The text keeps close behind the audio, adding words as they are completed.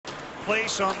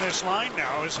place on this line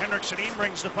now as Henrik Sedin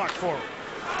brings the puck forward.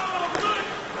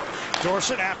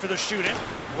 Dorsett after the shoot-in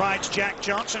rides Jack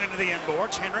Johnson into the end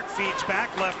boards. Henrik feeds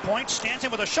back left point. Stanton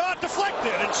with a shot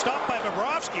deflected and stopped by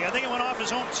Bobrovsky. I think it went off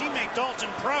his own teammate Dalton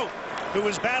Prout, who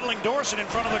was battling Dorsett in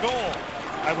front of the goal.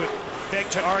 I would beg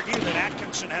to argue that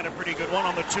Atkinson had a pretty good one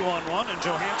on the 2-on-1 and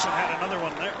Johansson had another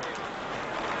one there.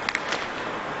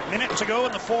 Minute to go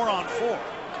in the 4-on-4.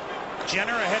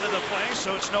 Jenner ahead of the play,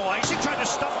 so it's no ice. He tried to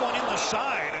stuff one in the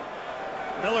side.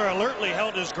 Miller alertly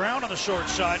held his ground on the short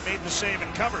side, made the save and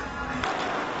covered.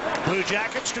 Blue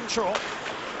Jackets control.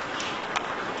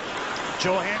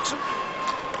 Johansson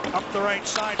up the right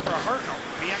side for Hartnell.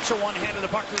 The extra one-handed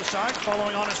the puck to the side,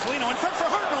 following on is Foligno. In front for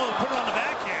Hartnell, put it on the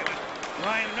backhand.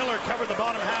 Ryan Miller covered the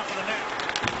bottom half of the net.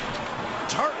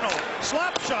 Hartnell,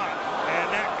 slap shot, and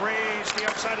that grazed the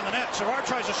outside of the net. Savard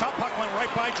tries a shot, puck went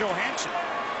right by Johansson.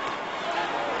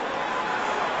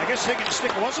 I guess Higgins'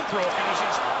 stick wasn't broken as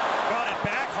he's got it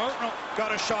back. Hartnell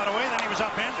got a shot away, then he was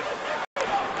upended.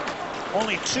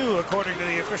 Only 2 according to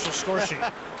the official score sheet.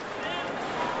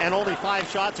 And only 5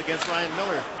 shots against Ryan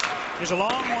Miller. There's a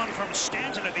long one from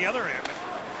Stanton at the other end.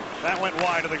 That went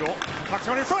wide of the goal. Puck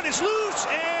thrown in front, it's loose,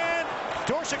 and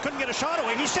Dorsett couldn't get a shot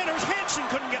away. He centers, Hansen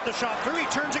couldn't get the shot through. He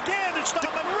turns again and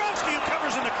stopped by Bobrovsky, who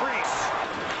covers in the crease.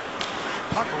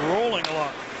 Puck rolling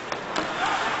along.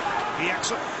 The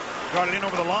exit got it in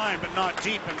over the line, but not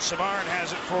deep, and Savard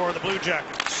has it for the Blue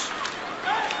Jackets.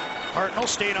 Hartnell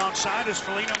stayed onside as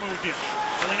Foligno moved in.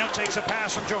 Foligno takes a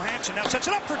pass from Johansson. Now sets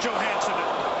it up for Johansson.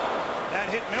 That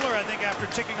hit Miller, I think, after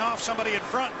ticking off somebody in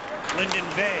front. Lyndon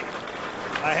Vay.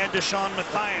 Ahead to Sean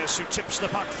Mathias, who tips the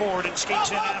puck forward and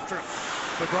skates in after him.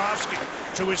 Bobrovsky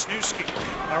to Wisniewski.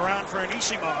 Around for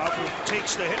Anisimov, who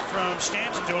takes the hit from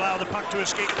Stanton to allow the puck to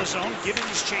escape the zone.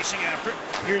 Gibbons chasing after it.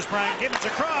 Here's Brian Gibbons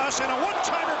across, and a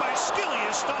one-timer by Skilly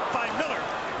is stopped by Miller.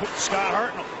 Scott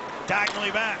Hartnell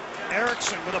diagonally back.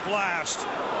 Eriksson with a blast.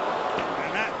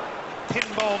 And that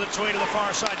pinballed its way to the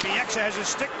far side. Bieksa has his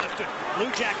stick lifted.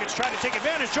 Blue Jackets try to take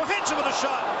advantage. Johansson with a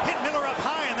shot. Hit Miller up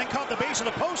high and then caught the base of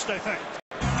the post, I think.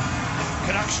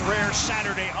 Canucks rare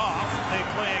Saturday off. They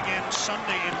play again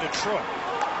Sunday in Detroit.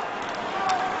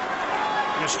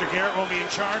 Mr. Garrett will be in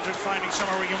charge of finding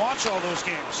somewhere we can watch all those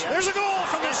games. Yeah. There's a goal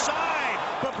from the side.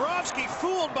 Bobrovsky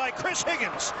fooled by Chris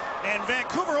Higgins. And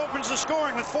Vancouver opens the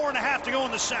scoring with 4.5 to go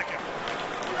in the second.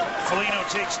 Foligno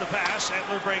takes the pass.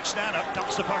 Edler breaks that up,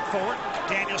 dumps the puck forward.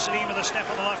 Daniel Sedin with a step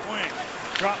on the left wing.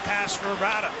 Drop pass for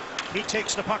Verbata. He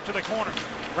takes the puck to the corner.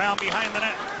 Round behind the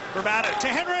net. Verbata to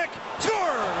Henrik.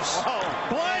 Scores! Oh,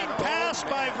 blind pass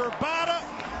by Verbata.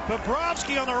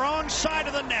 Bobrovsky on the wrong side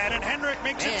of the net, and Henrik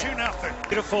makes it 2-0.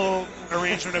 Beautiful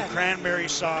arrangement of cranberry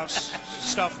sauce,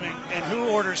 stuffing, and who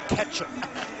orders ketchup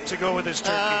to go with his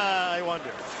turkey? I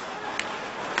wonder.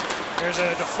 There's a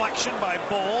deflection by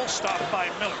Bull, stopped by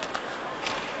Miller.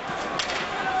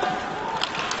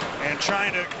 And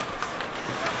trying to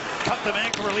cut the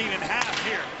Vancouver lead in half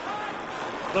here.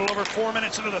 A little over 4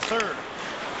 minutes into the third.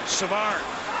 Savard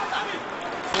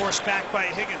forced back by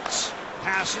Higgins.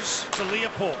 Passes to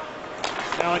Leopold.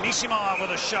 Now Anisimov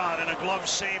with a shot and a glove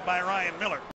save by Ryan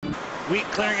Miller. Weak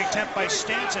clearing attempt by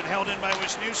Stanton, held in by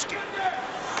Wisniewski.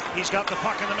 He's got the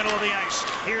puck in the middle of the ice.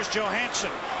 Here's Johansson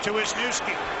to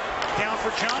Wisniewski. Down for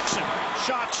Johnson.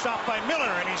 Shot stopped by Miller,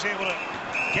 and he's able to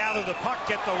gather the puck,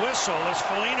 get the whistle as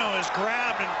Foligno is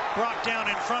grabbed and brought down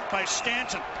in front by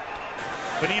Stanton.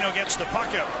 Bonino gets the puck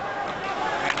out,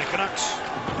 and the Canucks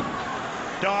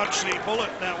dodged the bullet.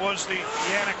 That was the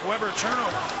Yannick Weber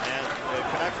turnover. And the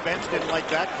Canucks bench didn't like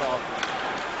that call.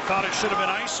 Thought it should have been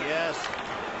icing. Yes.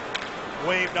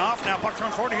 Waved off. Now puck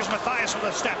thrown forward. Here's Mathias with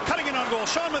a step. Cutting in on goal.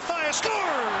 Sean Mathias scores!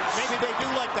 Maybe they do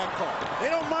like that call. They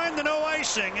don't mind the no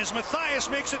icing as Mathias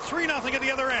makes it 3-0 at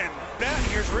the other end. Then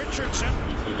here's Richardson.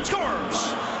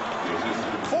 Scores!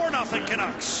 4-0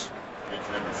 Canucks.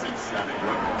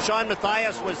 Sean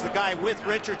Mathias was the guy with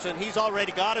Richardson. He's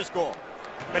already got his goal.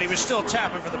 But he was still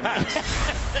tapping for the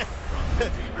pass.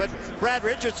 But Brad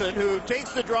Richardson, who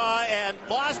takes the draw and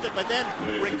lost it, but then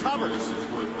recovers,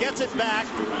 gets it back,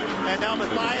 and now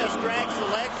Mathias drags the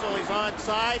leg, so he's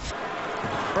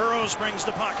onside. Burrows brings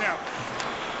the puck out.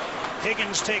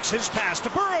 Higgins takes his pass to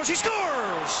Burrows. He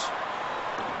scores!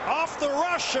 Off the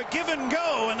rush, a give and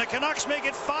go, and the Canucks make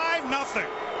it 5-0.